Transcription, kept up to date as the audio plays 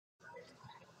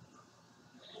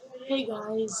Hey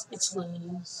guys, it's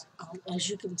Liz. As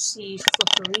you can see,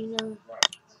 Flipperina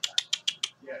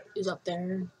is up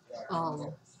there.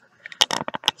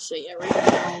 So yeah, right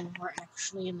now we're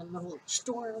actually in the middle of the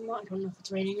storm. I don't know if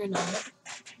it's raining or not.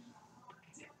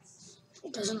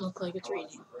 It doesn't look like it's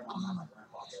raining.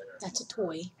 That's a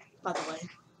toy, by the way.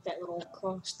 That little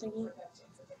cross thingy.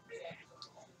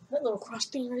 That little cross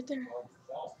thing right there.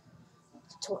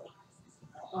 It's a toy.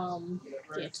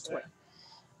 Yeah, it's a toy.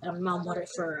 And Mom bought it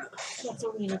for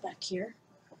Flipperina back here.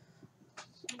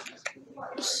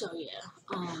 So yeah,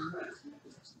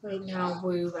 right now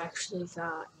we've actually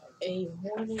got a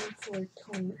warning for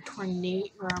tornado,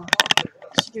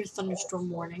 severe thunderstorm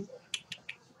warning.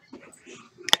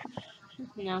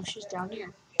 Now she's down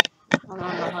here. I don't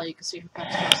know how you can see her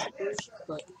past slippers,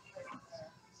 but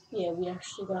yeah, we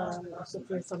actually got a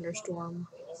severe thunderstorm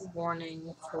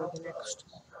warning for the next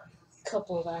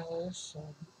couple of hours.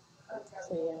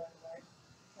 So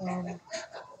yeah.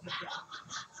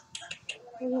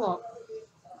 Who you want?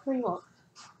 Who you want?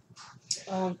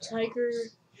 Tiger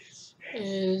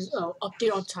is,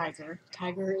 update on Tiger.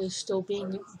 Tiger is still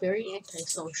being very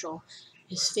antisocial.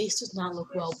 His face does not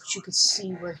look well, but you could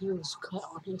see where he was cut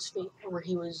on his face, or where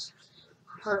he was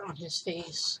hurt on his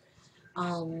face.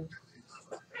 Me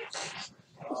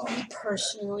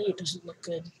personally, it doesn't look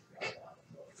good.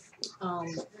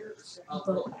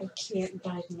 But I can't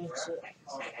diagnose it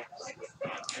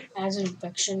as an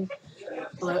infection,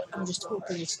 but I'm just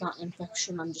hoping it's not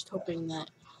infection. I'm just hoping that,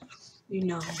 he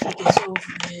gets over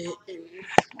it, and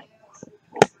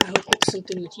I hope it's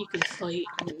something that he can fight,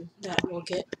 and that will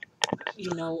get,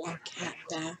 our cat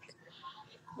back.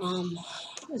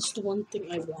 It's the one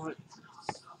thing I want,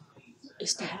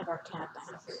 is to have our cat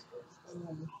back.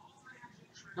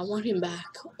 I want him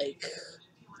back,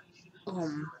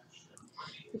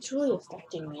 it's really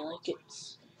affecting me,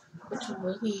 it's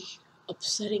really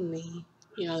upsetting me,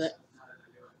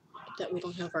 that we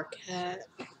don't have our cat.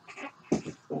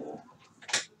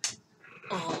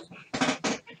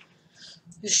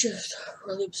 It's just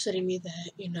really upsetting me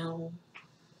that,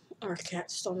 our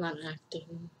cat's still not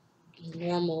acting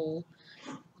normal,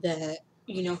 that,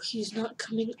 he's not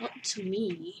coming up to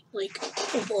me,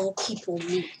 of all people,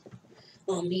 me.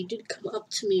 He did come up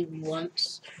to me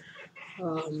once,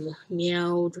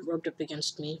 meowed, rubbed up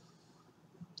against me,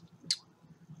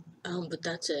 but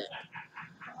that's it.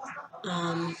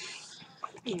 And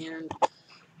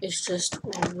it's just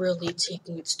really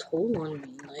taking its toll on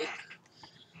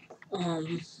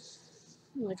me,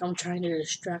 I'm trying to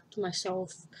distract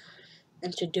myself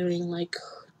into doing,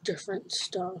 different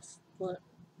stuff, but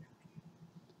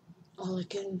all I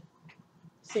can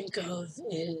think of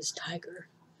is Tiger.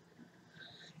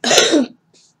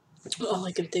 All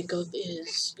I can think of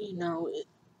is,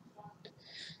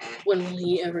 when will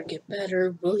he ever get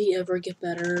better? Will he ever get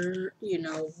better?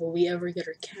 Will we ever get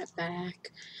our cat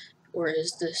back? Or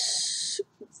is this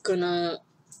gonna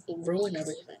ruin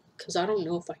everything? Because I don't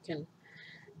know if I can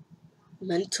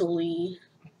mentally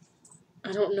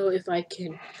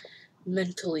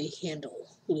handle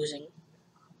losing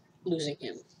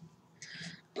him.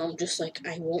 Just like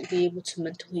I won't be able to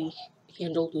mentally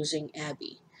handle losing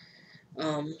Abby.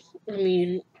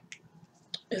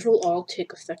 It'll all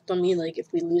take effect on me,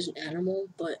 if we lose an animal,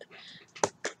 but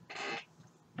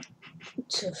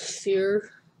to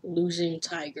fear losing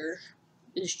Tiger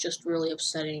is just really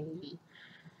upsetting.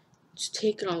 It's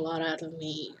taken a lot out of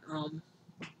me.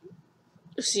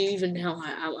 See, even now,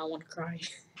 I want to cry.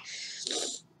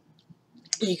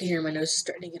 You can hear my nose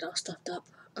starting to get all stuffed up.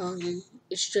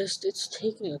 It's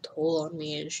taking a toll on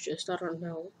me. It's just, I don't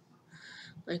know.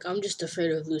 I'm just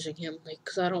afraid of losing him,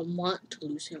 because I don't want to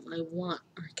lose him. I want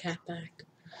our cat back.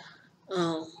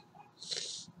 And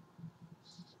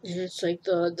it's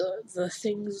the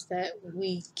things that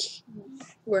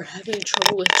we're having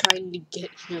trouble with trying to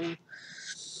get him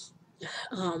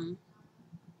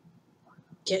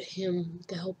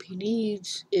the help he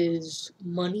needs is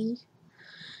money,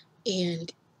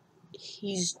 and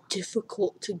he's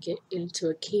difficult to get into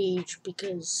a cage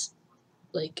because,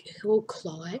 he'll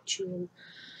claw at you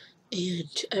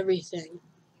and everything,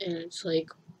 and it's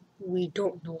we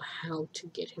don't know how to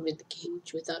get him in the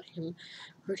cage without him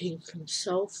hurting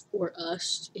himself or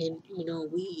us, and,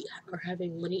 we are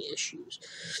having money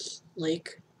issues,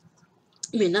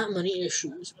 not money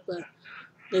issues, but,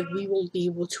 we won't be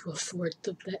able to afford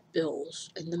the vet bills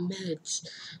and the meds,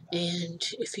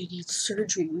 and if he needs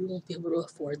surgery, we won't be able to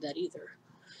afford that either.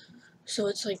 So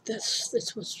it's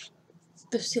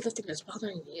that's the other thing that's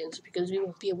bothering me, is because we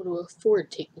won't be able to afford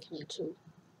taking him to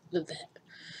the vet,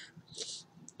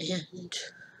 and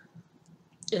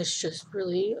it's just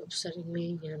really upsetting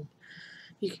me, and,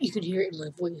 You could hear it in my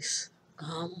voice.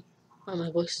 My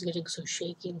voice is getting so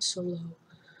shaky and so low.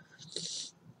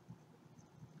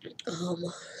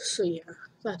 So yeah,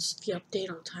 that's the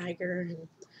update on Tiger, and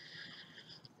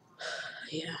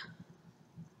yeah,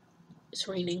 it's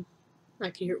raining.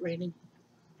 I can hear it raining.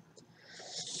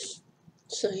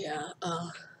 So yeah,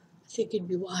 I think it'd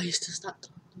be wise to stop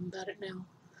talking about it now.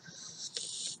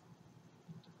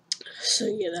 So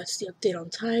yeah, that's the update on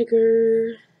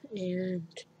Tiger, and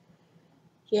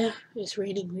yeah, it's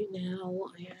raining right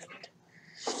now, and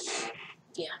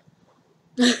yeah.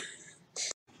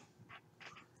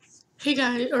 Hey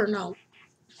guys, or no,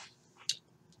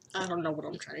 I don't know what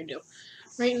I'm trying to do.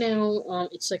 Right now,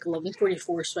 it's like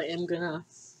 11:44, so I am gonna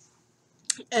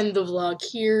end the vlog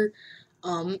here.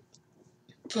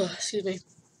 Excuse me.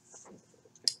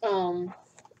 Where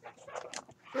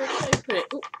did I put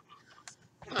it? Ooh,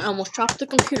 I almost dropped the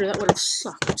computer. That would have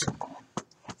sucked.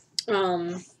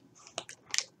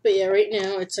 But yeah, right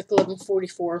now it's like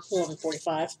 11:44,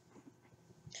 11:45.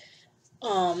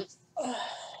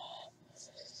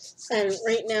 And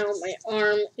right now my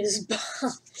arm is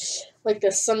like the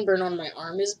sunburn on my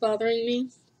arm is bothering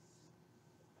me.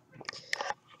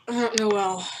 I don't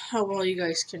know how well you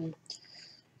guys can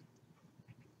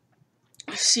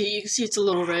see. You can see it's a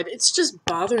little red. It's just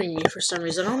bothering me for some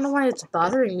reason. I don't know why it's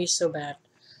bothering me so bad.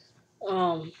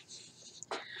 But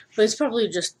it's probably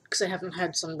just because I haven't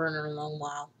had sunburn in a long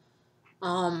while.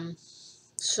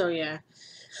 So yeah.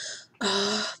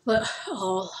 But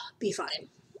I'll be fine.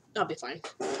 I'll be fine.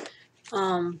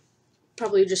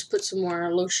 Probably just put some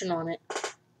more lotion on it.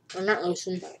 Or not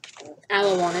lotion,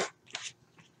 aloe on it.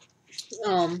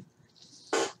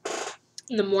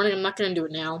 In the morning, I'm not gonna do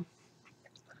it now.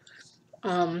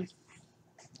 I'm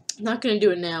not gonna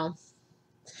do it now.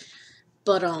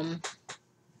 But, I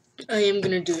am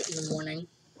gonna do it in the morning.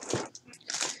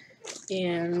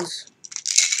 And,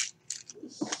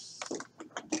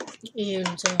 yeah,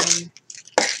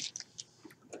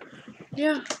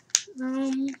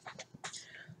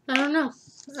 I don't know.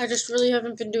 I just really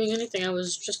haven't been doing anything. I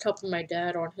was just helping my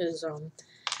dad on his,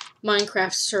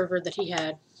 Minecraft server that he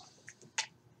had.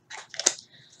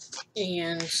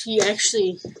 And he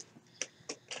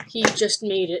just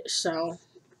made it, so,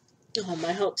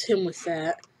 I helped him with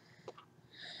that.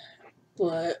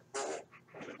 But,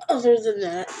 other than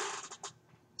that,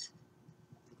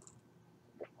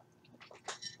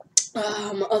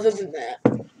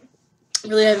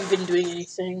 really haven't been doing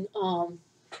anything.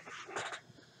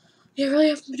 Yeah, really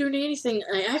haven't been doing anything.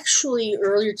 I actually,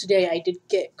 earlier today, I did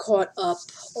get caught up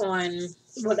on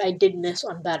what I did miss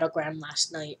on Battleground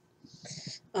last night.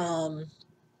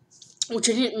 Which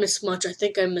I didn't miss much. I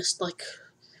think I missed, like,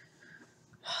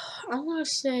 I want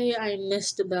to say I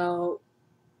missed about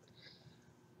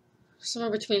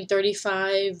somewhere between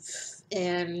 35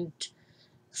 and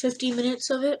 50 minutes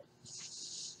of it.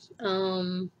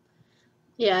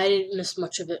 Yeah, I didn't miss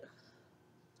much of it.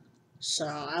 So,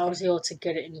 I was able to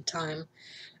get it in time.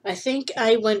 I think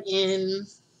I went in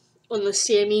on the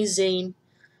Sami Zayn,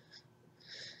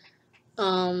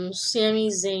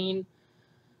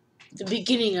 the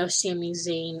beginning of Sami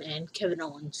Zayn and Kevin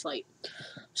Owens fight.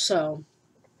 So,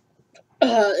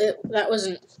 that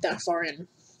wasn't that far in.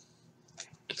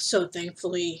 So,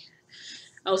 thankfully,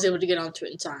 I was able to get onto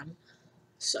it in time.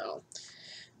 So,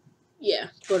 yeah,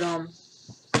 but,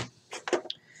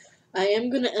 I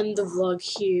am gonna end the vlog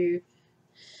here.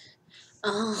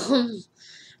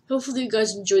 Hopefully you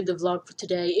guys enjoyed the vlog for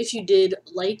today. If you did,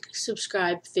 like,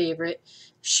 subscribe, favorite,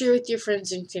 share with your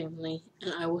friends and family,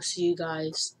 and I will see you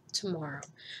guys tomorrow.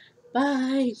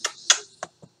 Bye!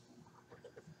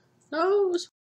 Oh,